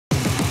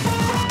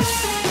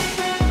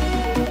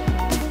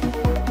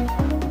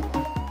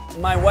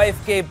my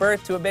wife gave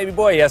birth to a baby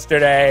boy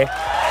yesterday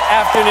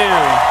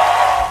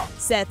afternoon.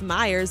 Seth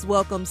Meyers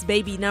welcomes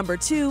baby number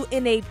 2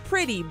 in a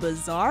pretty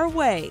bizarre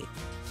way.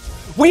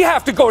 We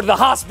have to go to the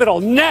hospital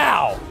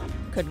now!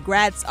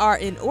 Congrats are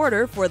in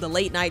order for the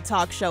late-night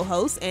talk show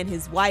host and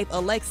his wife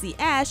Alexi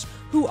Ashe,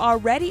 who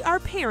already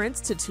are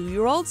parents to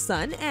 2-year-old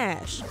son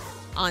Ashe.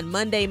 On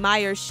Monday,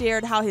 Meyers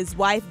shared how his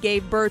wife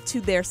gave birth to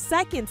their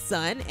second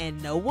son,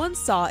 and no one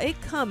saw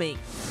it coming.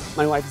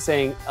 My wife is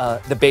saying,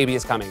 the baby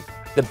is coming.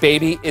 The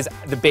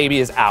baby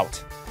is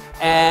out.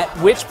 At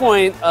which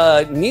point,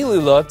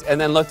 Nilu looked and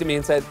then looked at me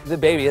and said, the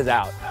baby is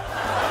out.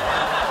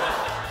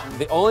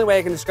 The only way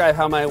I can describe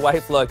how my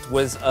wife looked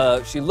was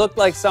she looked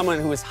like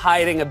someone who was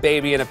hiding a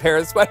baby in a pair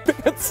of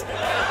sweatpants.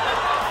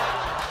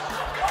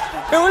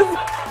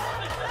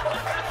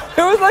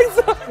 It was like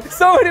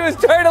someone who was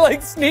trying to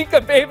like sneak a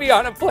baby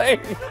on a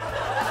plane.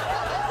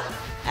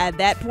 At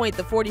that point,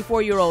 the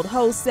 44-year-old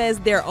host says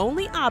their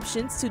only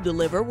options to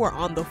deliver were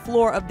on the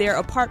floor of their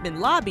apartment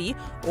lobby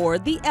or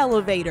the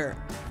elevator.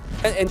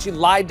 And she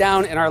lied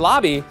down in our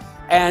lobby,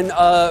 and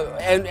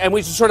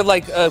we just sort of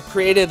like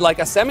created like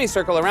a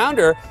semicircle around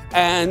her,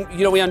 and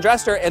we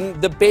undressed her, and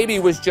the baby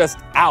was just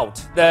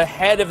out. The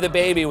head of the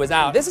baby was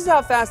out. This is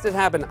how fast it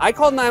happened. I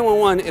called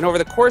 911, and over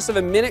the course of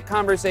a minute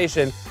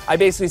conversation, I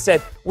basically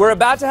said, we're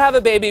about to have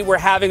a baby, we're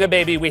having a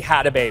baby, we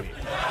had a baby.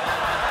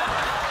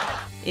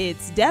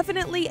 It's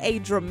definitely a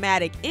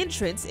dramatic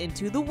entrance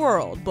into the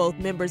world. Both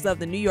members of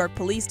the New York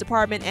Police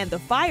Department and the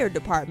Fire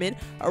Department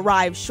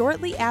arrived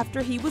shortly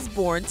after he was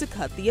born to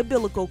cut the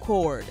umbilical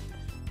cord.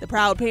 The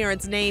proud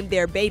parents named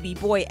their baby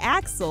boy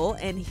Axel,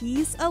 and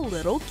he's a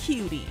little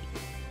cutie.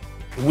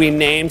 We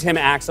named him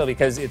Axel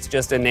because it's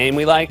just a name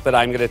we like, but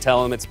I'm going to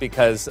tell him it's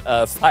because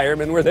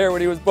firemen were there when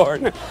he was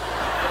born.